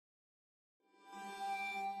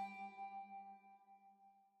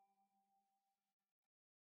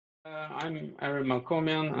I'm Arin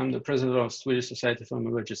Malkomian. I'm the president of Swedish Society for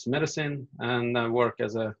Emergency Medicine, and I work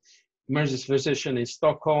as an emergency physician in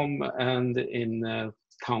Stockholm and in a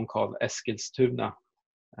town called Eskilstuna,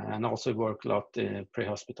 and also work a lot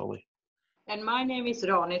pre-hospitally. And my name is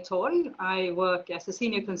Rani Toll. I work as a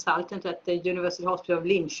senior consultant at the University Hospital of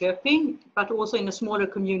Linköping, but also in a smaller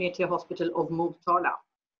community hospital of Motala.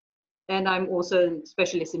 And I'm also a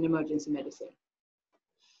specialist in emergency medicine.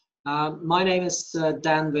 My name is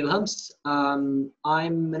Dan Wilhelms. I'm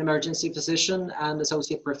an emergency physician and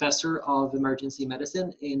associate professor of emergency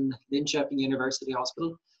medicine in Linköping University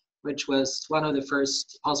Hospital, which was one of the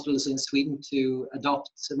first hospitals in Sweden to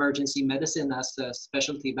adopt emergency medicine as a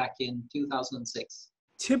specialty back in 2006.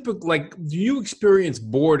 Do you experience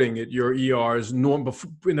boarding at your ERs in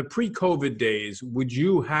the pre-COVID days? Would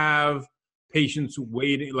you have patients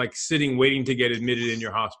waiting, waiting to get admitted in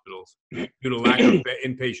your hospitals due to lack of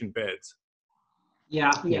inpatient beds?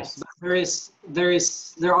 Yeah, yes.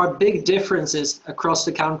 There are big differences across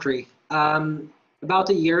the country. About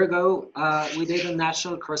a year ago, we did a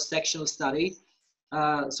national cross-sectional study.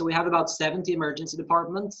 So we have about 70 emergency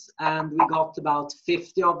departments, and we got about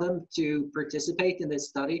 50 of them to participate in this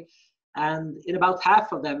study. And in about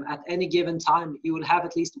half of them, at any given time, you will have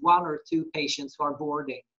at least one or two patients who are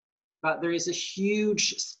boarding. But there is a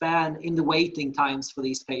huge span in the waiting times for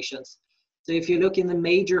these patients. So if you look in the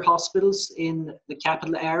major hospitals in the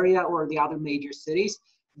capital area or the other major cities,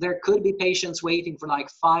 there could be patients waiting for like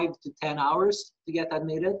 5 to 10 hours to get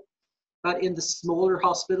admitted. But in the smaller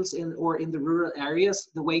hospitals or in the rural areas,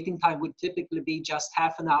 the waiting time would typically be just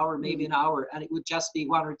half an hour, maybe an hour, and it would just be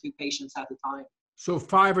 1 or 2 patients at a time. So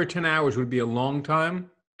 5 or 10 hours would be a long time?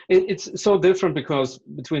 It's so different because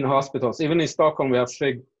between hospitals, even in Stockholm, we have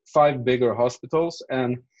 5 bigger hospitals,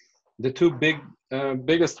 and the 2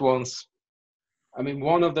 biggest ones, I mean,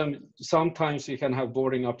 one of them, sometimes you can have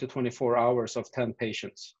boarding up to 24 hours of 10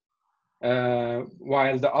 patients,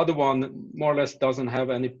 while the other one more or less doesn't have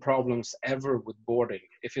any problems ever with boarding.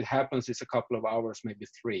 If it happens, it's a couple of hours, maybe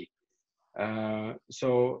 3.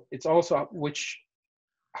 So it's also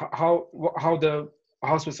how the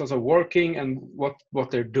hospitals are working and what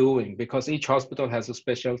they're doing, because each hospital has a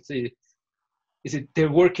specialty.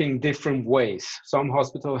 They're working different ways. Some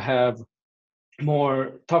hospitals have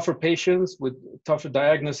more tougher patients with tougher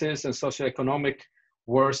diagnoses and socioeconomic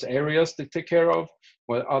worse areas to take care of,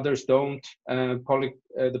 while others don't. The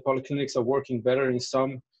polyclinics are working better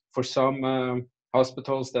for some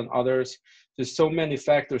hospitals than others. There's so many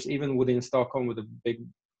factors, even within Stockholm, with the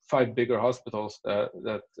 5 bigger hospitals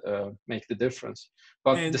that make the difference.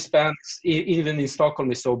 But the span, even in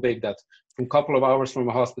Stockholm, is so big that from a couple of hours from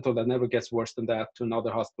a hospital that never gets worse than that to another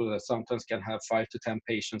hospital that sometimes can have 5 to 10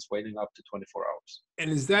 patients waiting up to 24 hours. And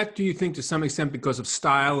is that, do you think, to some extent because of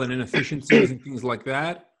style and inefficiencies and things like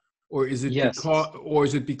that? Or is it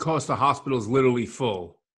because the hospital is literally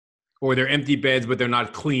full? Or they're empty beds, but they're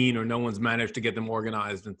not clean, or no one's managed to get them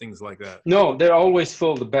organized and things like that? No, they're always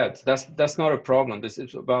full, the beds. That's not a problem. This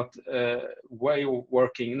is about way of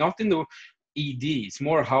working, not in the ED. It's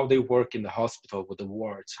more how they work in the hospital with the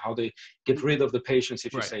wards, how they get rid of the patients,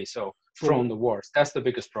 if you say so, from the wards. That's the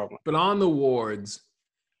biggest problem. But on the wards,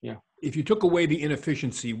 if you took away the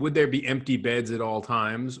inefficiency, would there be empty beds at all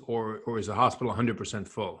times, or is the hospital 100%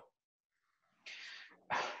 full?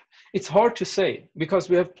 It's hard to say, because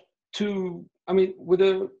we have with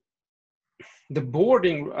the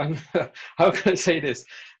boarding, how can I say this?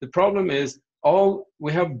 The problem is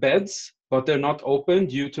we have beds, but they're not open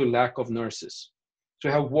due to lack of nurses. So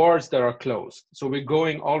we have wards that are closed. So we're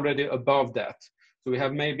going already above that. So we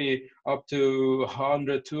have maybe up to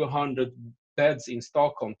 100, 200 beds in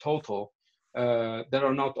Stockholm total that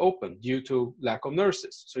are not open due to lack of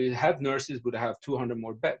nurses. So you have nurses, would have 200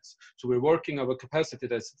 more beds. So we're working of a capacity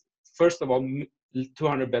that's, first of all,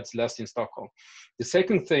 200 beds less in Stockholm. The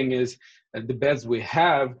second thing is the beds we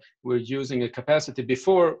have, we're using a capacity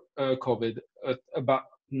before COVID at about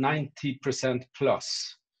 90%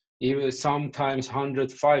 plus, even sometimes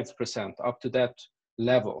 105% up to that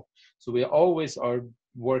level. So we always are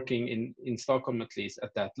working in Stockholm, at least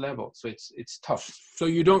at that level. So it's tough. So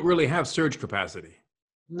you don't really have surge capacity?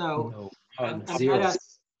 No. Zero.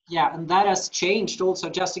 And that has changed also,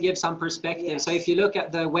 just to give some perspective. Yes. So if you look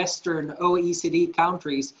at the Western OECD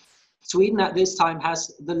countries, Sweden at this time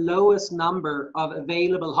has the lowest number of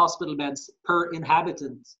available hospital beds per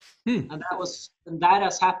inhabitant. And that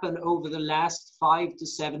has happened over the last 5 to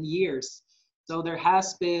 7 years. So there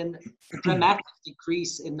has been a dramatic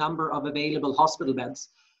decrease in number of available hospital beds.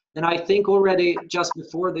 And I think already just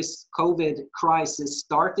before this COVID crisis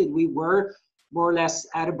started, we were more or less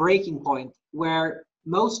at a breaking point where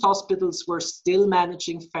most hospitals were still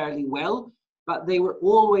managing fairly well, but they were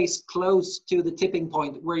always close to the tipping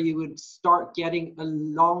point where you would start getting a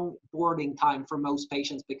long boarding time for most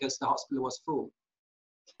patients because the hospital was full.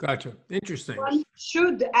 Gotcha. Interesting. One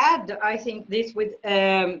should add, I think, this with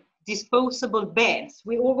disposable beds.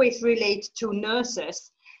 We always relate to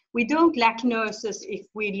nurses. We don't lack nurses if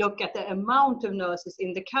we look at the amount of nurses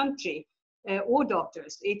in the country or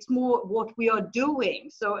doctors. It's more what we are doing.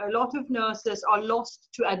 So a lot of nurses are lost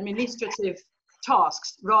to administrative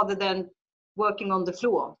tasks rather than working on the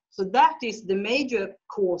floor. So that is the major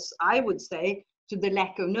cause, I would say, to the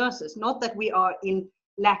lack of nurses. Not that we are in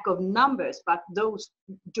lack of numbers, but those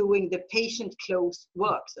doing the patient close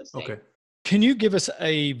work, so to say. Okay. Can you give us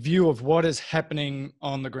a view of what is happening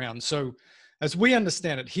on the ground? So as we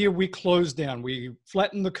understand it, here we closed down, we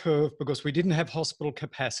flattened the curve because we didn't have hospital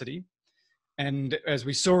capacity. And as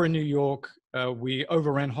we saw in New York, we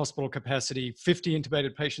overran hospital capacity, 50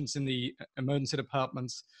 intubated patients in the emergency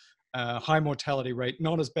departments, high mortality rate,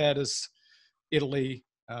 not as bad as Italy,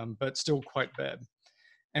 but still quite bad.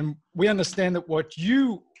 And we understand that what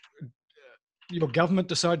your government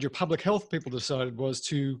decided, your public health people decided, was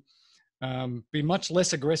to be much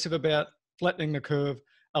less aggressive about flattening the curve,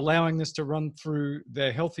 allowing this to run through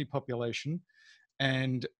their healthy population.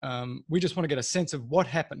 And we just want to get a sense of what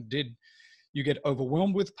happened. Did you get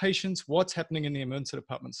overwhelmed with patients? What's happening in the emergency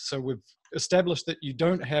departments? So we've established that you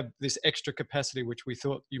don't have this extra capacity, which we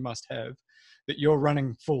thought you must have, that you're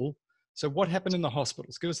running full. So what happened in the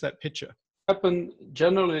hospitals? Give us that picture. Happened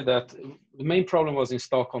generally that the main problem was in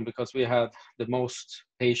Stockholm because we had the most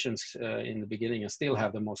patients in the beginning and still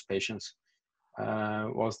have the most patients,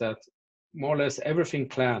 was that more or less everything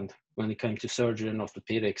planned when it came to surgery and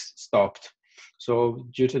orthopedics stopped. So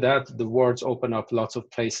due to that, the wards opened up lots of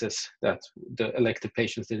places that the elective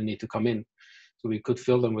patients didn't need to come in. So we could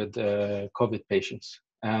fill them with COVID patients.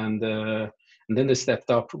 And then they stepped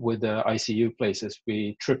up with the ICU places.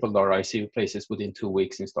 We tripled our ICU places within 2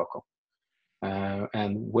 weeks in Stockholm.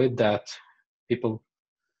 And with that,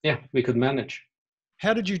 we could manage.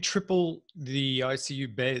 How did you triple the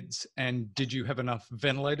ICU beds, and did you have enough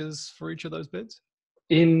ventilators for each of those beds?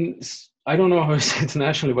 I don't know how it's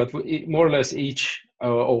internationally, but more or less each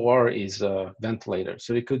OR is a ventilator.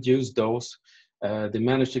 So they could use those. They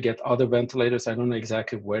managed to get other ventilators. I don't know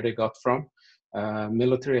exactly where they got from.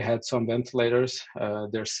 Military had some ventilators.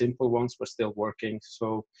 They're simple ones, but still working.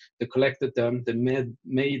 So they collected them. They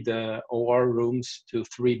made the OR rooms to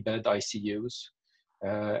 3-bed ICUs.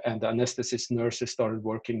 And the anesthetist nurses started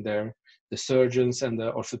working there. The surgeons and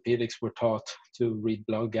the orthopedics were taught to read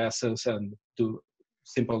blood gases and do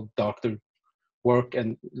simple doctor work,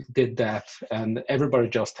 and did that. And everybody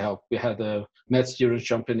just helped. We had med students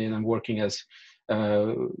jumping in and working as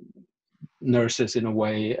nurses in a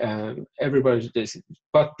way. Everybody did.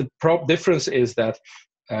 But the difference is that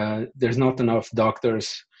there's not enough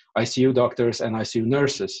doctors, ICU doctors and ICU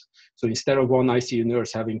nurses. So instead of one ICU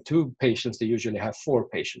nurse having 2 patients, they usually have 4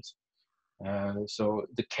 patients. So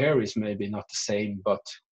the care is maybe not the same, but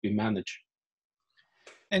we manage.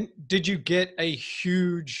 And did you get a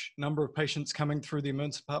huge number of patients coming through the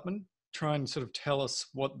emergency department? Try and sort of tell us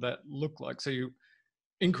what that looked like. So you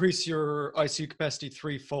increase your ICU capacity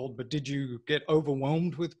 3-fold, but did you get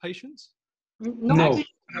overwhelmed with patients? No.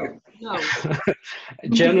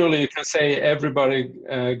 Generally, you can say everybody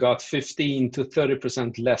got 15 to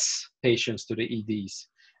 30% less patients to the EDs.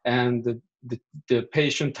 And the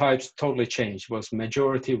patient types totally changed.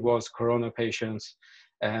 Majority was corona patients,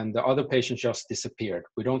 and the other patients just disappeared.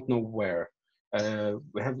 We don't know where.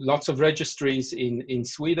 We have lots of registries in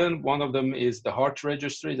Sweden. One of them is the heart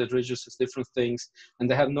registry that registers different things. And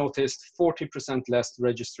they have noticed 40% less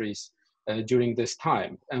registries during this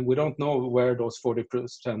time. And we don't know where those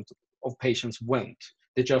 40% of patients went.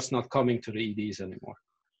 They're just not coming to the EDs anymore.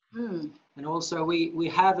 And also we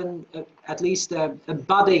have at least a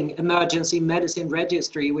budding emergency medicine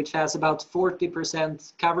registry, which has about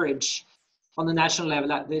 40% coverage on the national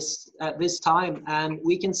level at this time. And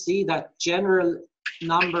we can see that general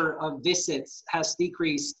number of visits has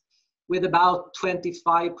decreased with about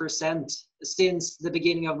 25% since the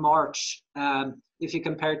beginning of March, if you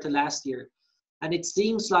compare it to last year. And it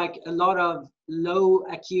seems like a lot of low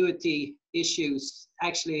acuity issues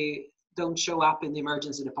actually don't show up in the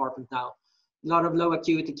emergency department now. A lot of low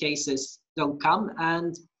acuity cases don't come.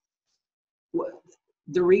 And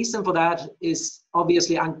the reason for that is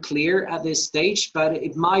obviously unclear at this stage, but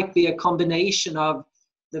it might be a combination of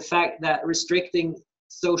the fact that restricting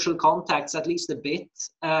social contacts at least a bit,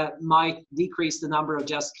 might decrease the number of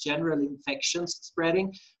just general infections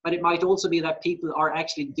spreading, but it might also be that people are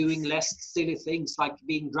actually doing less silly things like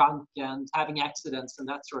being drunk and having accidents and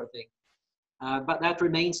that sort of thing. But that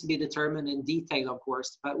remains to be determined in detail, of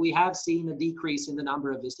course. But we have seen a decrease in the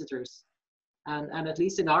number of visitors. And at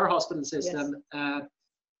least in our hospital system, yes,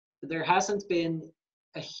 there hasn't been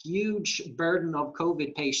a huge burden of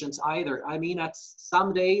COVID patients either. I mean, at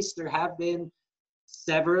some days there have been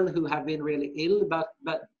several who have been really ill, but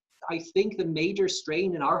I think the major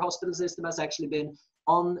strain in our hospital system has actually been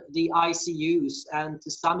on the ICUs and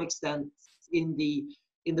to some extent in the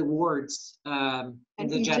wards, in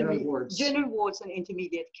the general wards. General wards and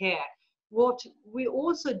intermediate care. What we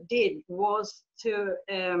also did was to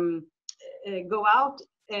go out,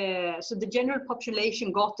 so the general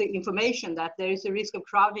population got the information that there is a risk of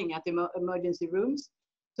crowding at the emergency rooms.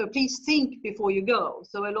 So please think before you go.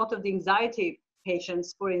 So a lot of the anxiety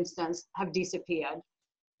patients, for instance, have disappeared.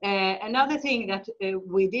 Another thing that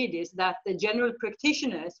we did is that the general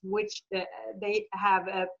practitioners, which they have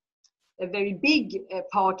a very big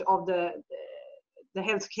part of the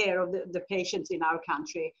healthcare of the patients in our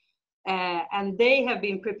country, and they have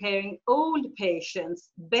been preparing old patients,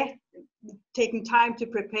 taking time to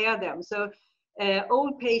prepare them. So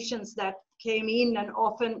old patients that came in and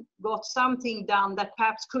often got something done that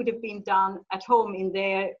perhaps could have been done at home in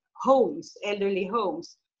their homes, elderly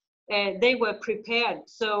homes, they were prepared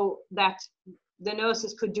so that the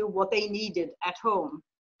nurses could do what they needed at home.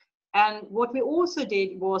 And what we also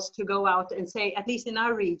did was to go out and say, at least in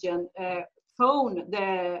our region, phone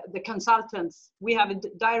the consultants. We have a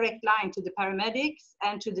direct line to the paramedics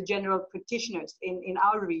and to the general practitioners in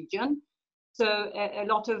our region. So a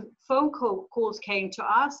lot of phone calls came to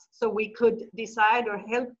us, so we could decide or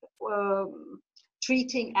help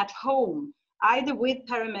treating at home, either with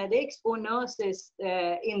paramedics or nurses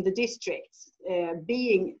in the districts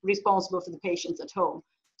being responsible for the patients at home.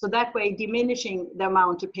 So that way diminishing the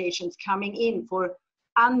amount of patients coming in for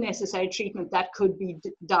unnecessary treatment that could be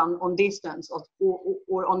done on distance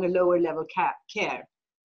or on a lower level care.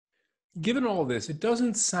 Given all this, it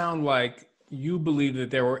doesn't sound like you believe that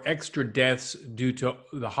there were extra deaths due to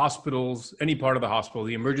the hospitals, any part of the hospital,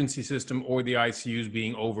 the emergency system or the ICUs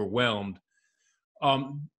being overwhelmed.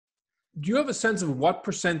 Do you have a sense of what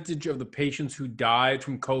percentage of the patients who died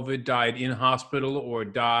from COVID died in hospital or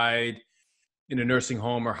died in a nursing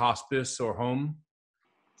home or hospice or home?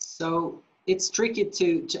 So it's tricky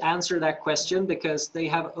to answer that question because they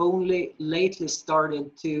have only lately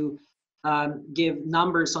started to give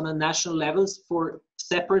numbers on a national levels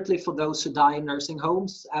separately for those who die in nursing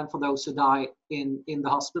homes and for those who die in the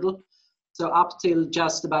hospital. So up till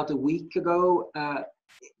just about a week ago,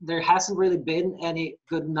 there hasn't really been any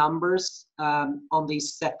good numbers on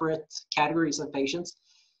these separate categories of patients.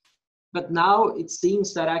 But now it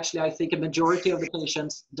seems that actually I think a majority of the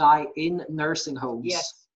patients die in nursing homes.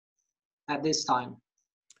 Yes. At this time.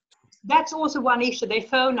 That's also one issue. They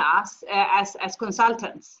phone us as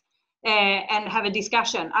consultants and have a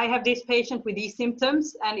discussion. I have this patient with these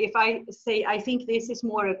symptoms, and if I say I think this is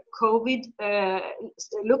more a COVID,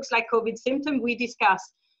 looks like COVID symptom, we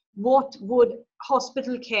discuss what would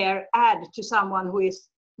hospital care add to someone who is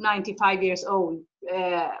 95 years old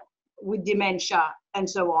with dementia and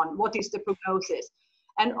so on. What is the prognosis?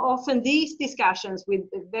 And often these discussions with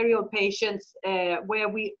very old patients where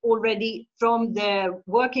we already from the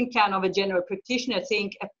working plan of a general practitioner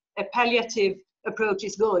think a palliative approach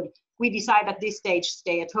is good, we decide at this stage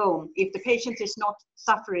stay at home. If the patient is not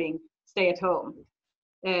suffering, stay at home.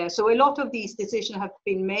 So a lot of these decisions have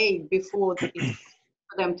been made before it's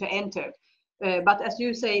for them to enter. But as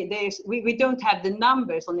you say, we don't have the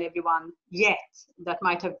numbers on everyone yet that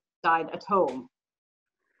might have died at home.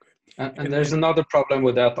 And there's another problem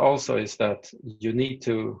with that also is that you need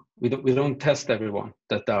to, we don't test everyone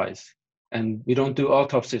that dies, and we don't do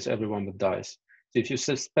autopsies everyone that dies. So if you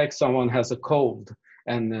suspect someone has a cold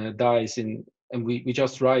and dies and we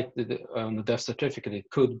just write on the death certificate, it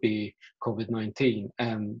could be COVID-19,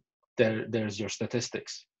 and there's your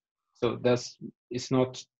statistics. So it's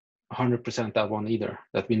not 100% that one either,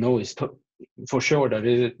 that we know is for sure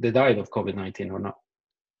that they died of COVID-19 or not.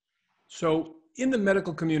 So in the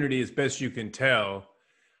medical community, as best you can tell,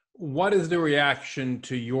 what is the reaction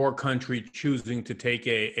to your country choosing to take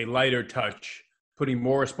a lighter touch, putting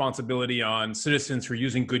more responsibility on citizens for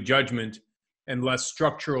using good judgment and less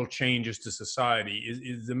structural changes to society?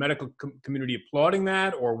 Is the medical community applauding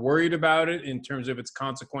that or worried about it in terms of its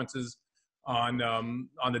consequences on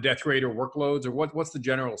the death rate or workloads, or what's the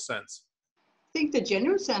general sense? think the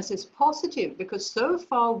general sense is positive, because so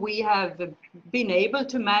far we have been able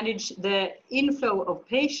to manage the inflow of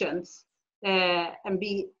patients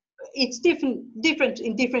it's different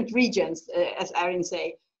in different regions, as Arin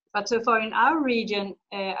say. But so far in our region,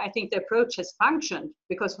 I think the approach has functioned,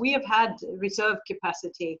 because we have had reserve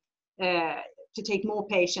capacity to take more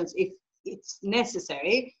patients if it's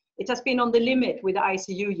necessary. It has been on the limit with the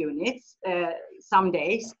ICU units some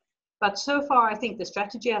days, but so far I think the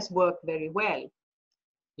strategy has worked very well.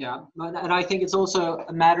 Yeah, and I think it's also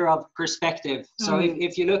a matter of perspective. So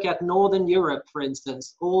if you look at Northern Europe, for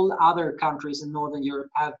instance, all other countries in Northern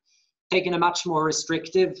Europe have taken a much more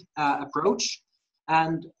restrictive approach.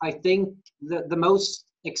 And I think the most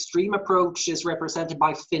extreme approach is represented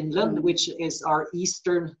by Finland, which is our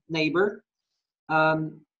eastern neighbor.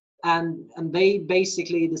 And they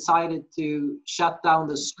basically decided to shut down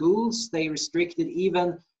the schools. They restricted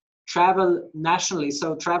even travel nationally.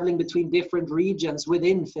 So traveling between different regions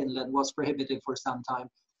within Finland was prohibited for some time.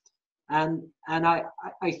 And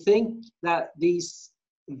I think that these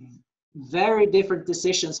very different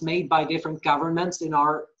decisions made by different governments in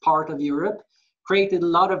our part of Europe created a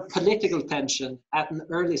lot of political tension at an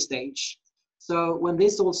early stage. So when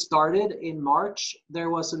this all started in March, there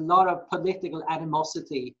was a lot of political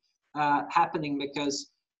animosity happening,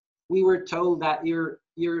 because we were told that you're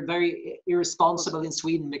very irresponsible in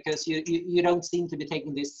Sweden because you don't seem to be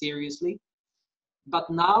taking this seriously. But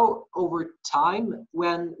now, over time,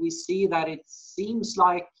 when we see that it seems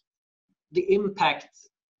like the impact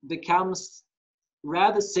becomes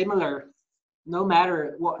rather similar, no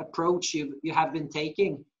matter what approach you have been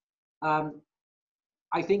taking,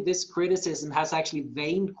 I think this criticism has actually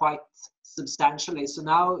waned quite substantially. So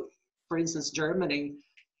now, for instance, Germany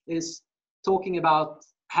is talking about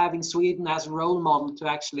having Sweden as a role model to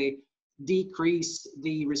actually decrease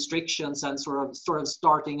the restrictions and sort of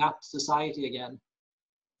starting up society again.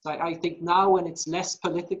 So I think now, when it's less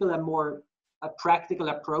political and more a practical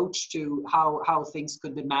approach to how things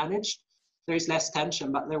could be managed, there is less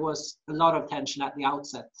tension, but there was a lot of tension at the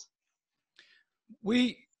outset.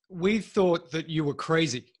 We thought that you were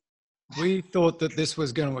crazy. We thought that this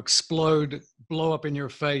was going to explode, blow up in your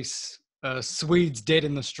face, Swedes dead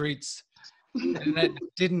in the streets. And that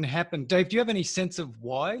didn't happen. Dave, do you have any sense of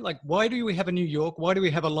why? Like, why do we have a New York? Why do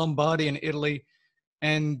we have a Lombardy in Italy?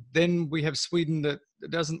 And then we have Sweden that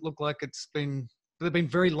doesn't look like they've been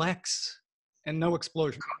very lax and no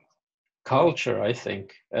explosion. Culture, I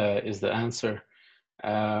think, is the answer.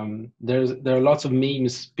 There are lots of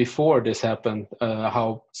memes before this happened,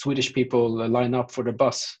 how Swedish people line up for the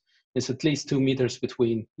bus. It's at least 2 meters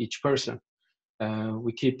between each person.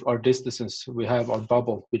 We keep our distances. We have our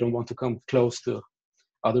bubble. We don't want to come close to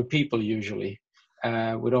other people usually.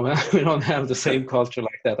 We don't have the same culture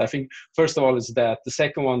like that. I think first of all is that. The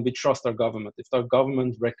second one, we trust our government. If our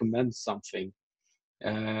government recommends something,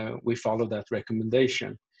 we follow that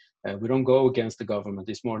recommendation. We don't go against the government.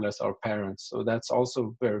 It's more or less our parents. So that's also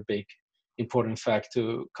a very big, important fact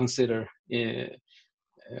to consider.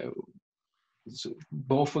 So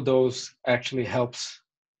both of those actually helps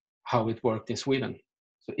how it worked in Sweden.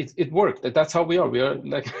 So it worked. That's how we are. We are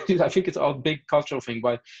like, I think it's a big cultural thing.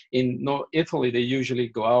 But in Italy, they usually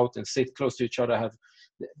go out and sit close to each other.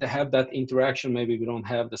 They have that interaction. Maybe we don't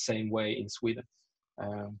have the same way in Sweden.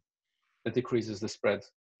 That decreases the spread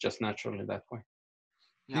just naturally that way.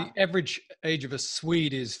 Yeah. The average age of a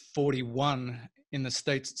Swede is 41. In the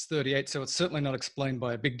States, it's 38. So it's certainly not explained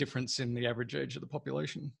by a big difference in the average age of the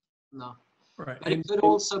population. No. Right. But it could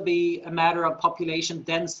also be a matter of population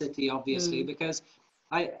density, obviously, because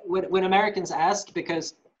when Americans ask,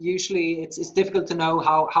 because usually it's difficult to know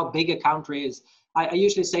how big a country is, I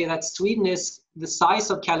usually say that Sweden is the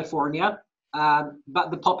size of California,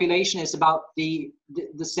 but the population is about the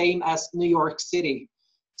same as New York City.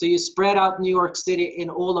 So you spread out New York City in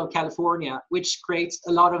all of California, which creates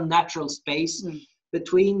a lot of natural space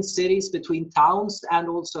between cities, between towns, and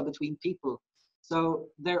also between people. So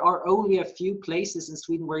there are only a few places in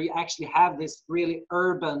Sweden where you actually have this really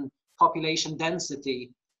urban population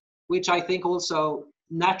density, which I think also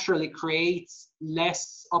naturally creates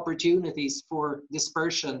less opportunities for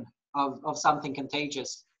dispersion of something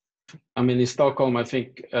contagious. I mean, in Stockholm, I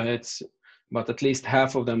think it's about at least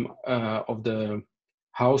half of them, of the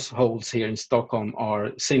households here in Stockholm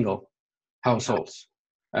are single households.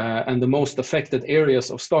 And the most affected areas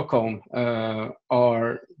of Stockholm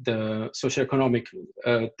are the socioeconomic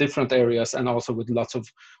different areas, and also with lots of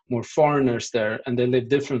more foreigners there, and they live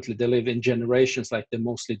differently. They live in generations like they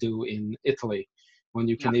mostly do in Italy, when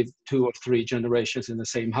you can live 2 or 3 generations in the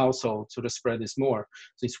same household, so the spread is more.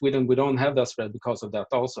 So in Sweden, we don't have that spread because of that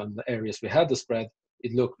also. In the areas we had the spread,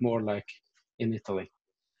 it looked more like in Italy.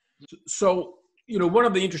 So, one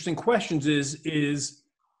of the interesting questions is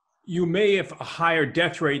you may have a higher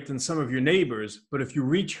death rate than some of your neighbors, but if you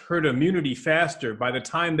reach herd immunity faster, by the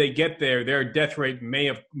time they get there, their death rate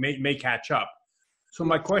may catch up. So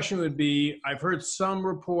my question would be, I've heard some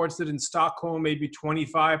reports that in Stockholm, maybe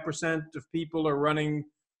 25% of people are running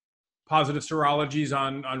positive serologies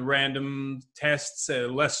on random tests,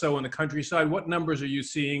 less so in the countryside. What numbers are you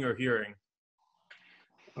seeing or hearing?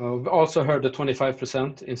 We've also heard the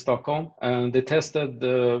 25% in Stockholm, and they tested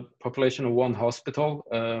the population of one hospital,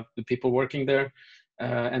 the people working there,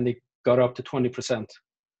 and they got up to 20%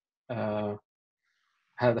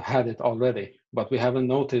 had it already. But we haven't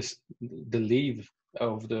noticed the leave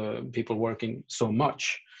of the people working so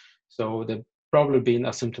much. So they've probably been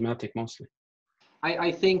asymptomatic mostly.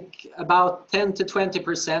 I think about 10 to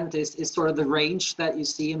 20% is sort of the range that you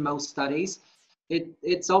see in most studies.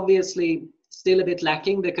 It's obviously still a bit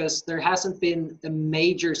lacking because there hasn't been a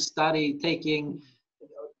major study taking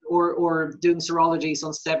or doing serologies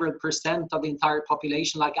on several percent of the entire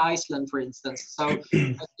population, like Iceland, for instance. So I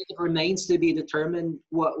think it remains to be determined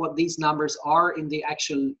what these numbers are in the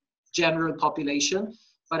actual general population.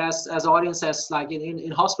 But as audience says, like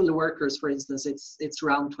in hospital workers, for instance, it's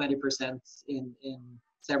around 20% in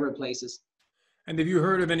several places. And have you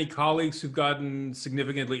heard of any colleagues who've gotten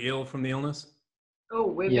significantly ill from the illness? Oh,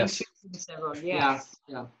 we've been treating several. Yes.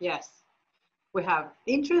 Yeah. Yes. We have.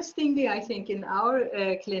 Interestingly, I think in our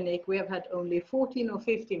clinic, we have had only 14 or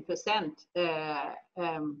 15% that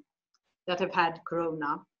have had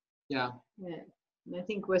corona. Yeah. And I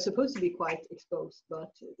think we're supposed to be quite exposed,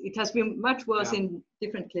 but it has been much worse in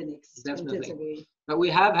different clinics. Definitely. But we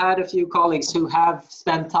have had a few colleagues who have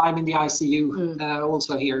spent time in the ICU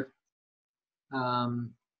also here.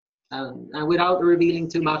 And without revealing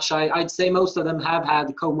too much, I'd say most of them have had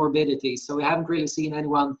comorbidities. So we haven't really seen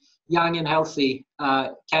anyone young and healthy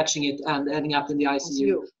catching it and ending up in the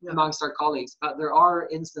ICU amongst our colleagues. But there are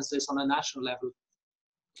instances on a national level.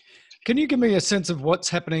 Can you give me a sense of what's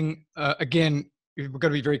happening? Again, we've got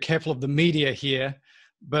to be very careful of the media here,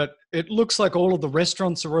 but it looks like all of the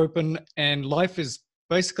restaurants are open and life is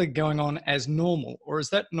basically going on as normal. Or is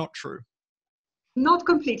that not true? Not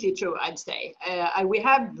completely true, I'd say. We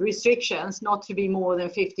have restrictions not to be more than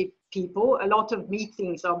 50 people. A lot of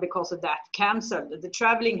meetings are because of that cancelled. The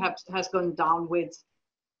traveling has gone down with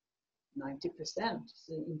 90%. It's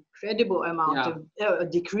an incredible amount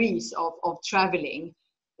of decrease of traveling.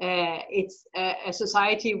 It's a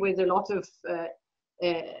society with a lot of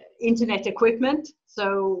internet equipment.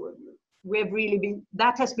 So we've really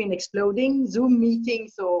that has been exploding, Zoom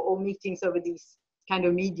meetings or meetings over these kind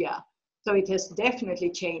of media. So it has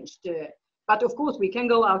definitely changed. But of course, we can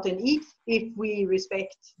go out and eat if we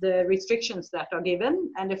respect the restrictions that are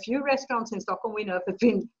given. And a few restaurants in Stockholm we know have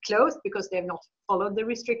been closed because they have not followed the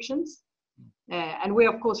restrictions. And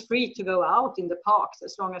we're, of course, free to go out in the parks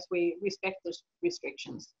as long as we respect those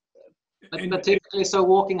restrictions. But typically, so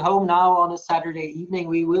walking home now on a Saturday evening,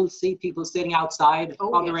 we will see people sitting outside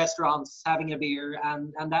of the restaurants having a beer.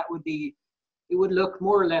 And that it would look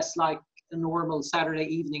more or less like a normal Saturday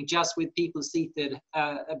evening, just with people seated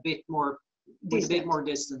a bit more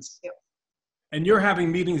distance. Yep. And you're having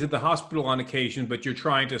meetings at the hospital on occasion, but you're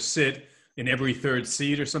trying to sit in every third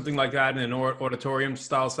seat or something like that in an auditorium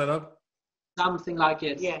style setup? Something like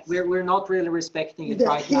it. Yes. We're not really respecting it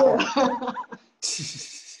right now.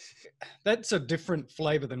 That's a different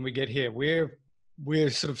flavor than we get here. We're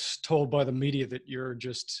sort of told by the media that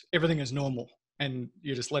everything is normal and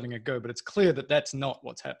you're just letting it go. But it's clear that that's not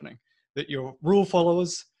what's happening. That you're rule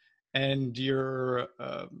followers and you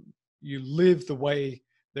live the way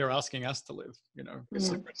they're asking us to live,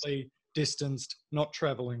 separately, distanced, not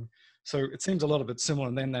traveling. So it seems a lot of it's similar.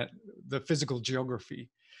 And then the physical geography.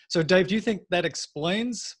 So Dave, do you think that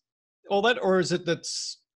explains all that? Or is it that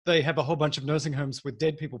they have a whole bunch of nursing homes with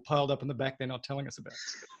dead people piled up in the back they're not telling us about?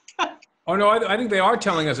 Oh, no, I think they are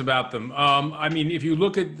telling us about them. I mean, if you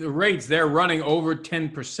look at the rates, they're running over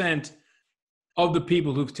 10% of the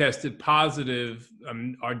people who've tested positive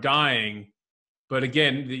are dying. But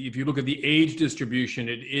again, if you look at the age distribution,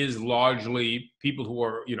 it is largely people who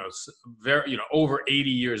are, over 80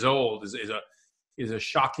 years old is a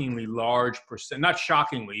shockingly large percent, not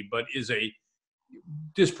shockingly, but is a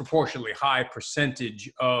disproportionately high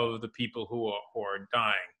percentage of the people who are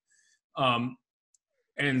dying.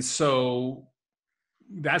 And so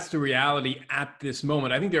that's the reality at this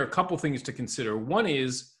moment. I think there are a couple things to consider. One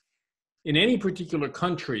is, in any particular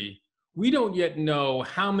country, we don't yet know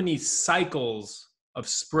how many cycles of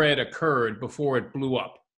spread occurred before it blew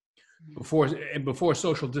up, before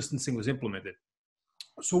social distancing was implemented.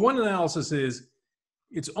 So one analysis is,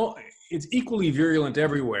 it's equally virulent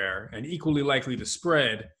everywhere and equally likely to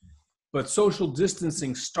spread, but social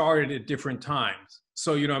distancing started at different times.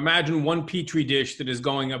 So, you know, imagine one Petri dish that is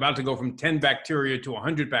about to go from 10 bacteria to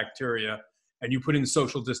 100 bacteria, and you put in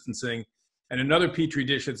social distancing, and another Petri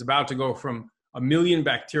dish that's about to go from 1 million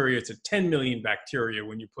bacteria to 10 million bacteria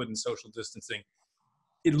when you put in social distancing.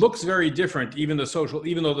 It looks very different, even though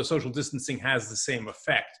the social distancing has the same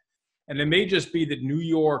effect. And it may just be that New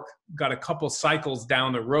York got a couple cycles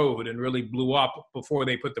down the road and really blew up before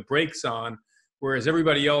they put the brakes on, whereas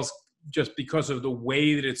everybody else, just because of the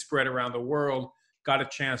way that it spread around the world, got a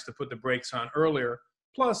chance to put the brakes on earlier.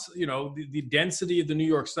 Plus, you know, the density of the New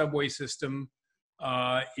York subway system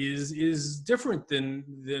is different than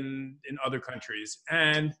in other countries.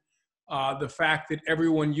 And the fact that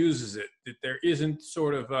everyone uses it, that there isn't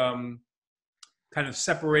sort of kind of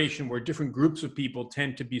separation where different groups of people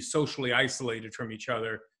tend to be socially isolated from each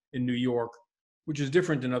other in New York, which is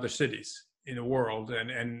different in other cities in the world.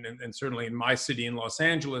 And certainly in my city in Los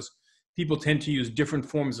Angeles, people tend to use different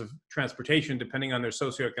forms of transportation depending on their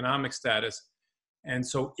socioeconomic status. And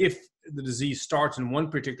so if the disease starts in one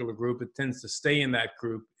particular group, it tends to stay in that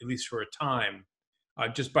group, at least for a time,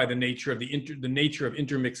 just by the nature of the nature of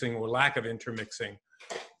intermixing or lack of intermixing.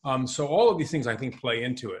 So all of these things, I think, play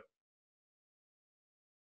into it.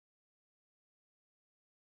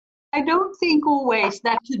 I don't think always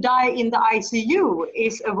that to die in the ICU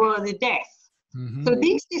is a worthy death. Mm-hmm. So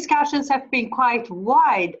these discussions have been quite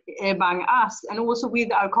wide among us and also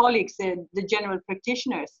with our colleagues, the general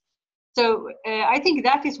practitioners. So I think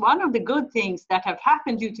that is one of the good things that have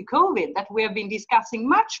happened due to COVID, that we have been discussing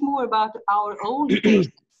much more about our own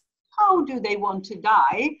patients. How do they want to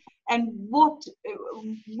die, and what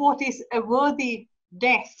is a worthy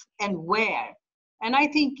death and where? And I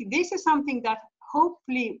think this is something that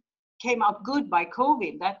hopefully came out good by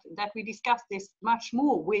COVID, that we discussed this much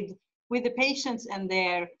more with the patients and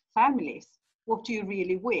their families. What do you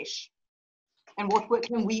really wish? And what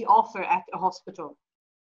can we offer at a hospital?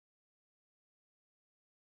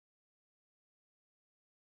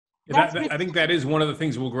 I think that is one of the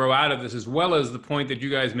things we'll grow out of this, as well as the point that you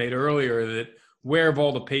guys made earlier, that where have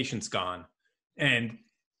all the patients gone? And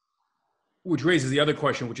which raises the other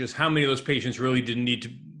question, which is how many of those patients really didn't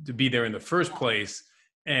need to be there in the first place?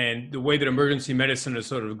 And the way that emergency medicine has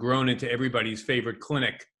sort of grown into everybody's favorite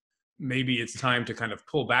clinic, maybe it's time to kind of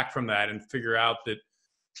pull back from that and figure out that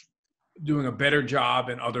doing a better job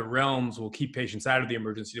in other realms will keep patients out of the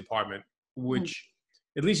emergency department, which,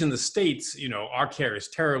 at least in the States, you know, our care is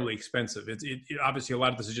terribly expensive. It obviously, a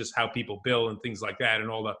lot of this is just how people bill and things like that and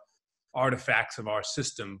all the artifacts of our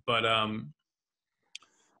system. But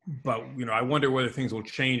you know, I wonder whether things will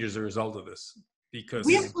change as a result of this. Because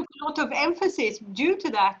we have put a lot of emphasis due to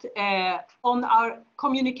that on our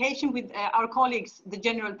communication with our colleagues, the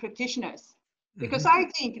general practitioners. Because I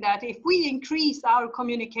think that if we increase our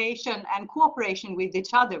communication and cooperation with each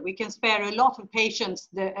other, we can spare a lot of patients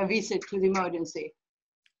a visit to the emergency.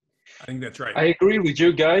 I think that's right. I agree with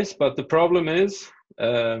you guys, but the problem is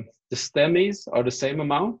the STEMIs are the same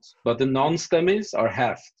amount, but the non-STEMIs are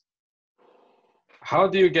halved. How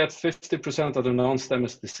do you get 50% of the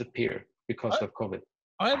non-STEMIs disappear because of COVID?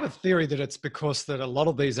 I have a theory that it's because that a lot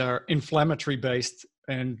of these are inflammatory based,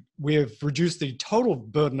 and we have reduced the total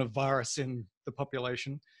burden of virus in the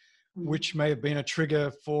population, which may have been a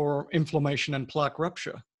trigger for inflammation and plaque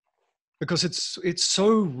rupture. Because it's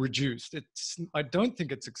so reduced. I don't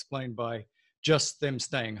think it's explained by just them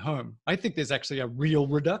staying home. I think there's actually a real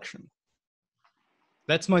reduction.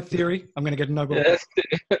 That's my theory. I'm going to get a Nobel. Yes.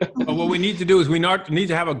 Well, what we need to do is we need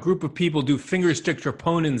to have a group of people do finger stick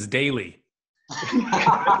troponins daily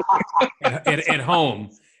at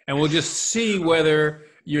home, and we'll just see whether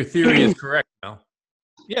your theory is correct now.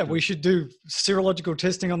 Yeah, we should do serological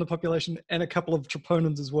testing on the population and a couple of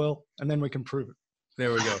troponins as well, and then we can prove it.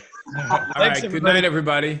 There we go. All right. Good night,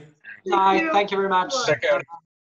 everybody. Bye. Thank you very much. Check out.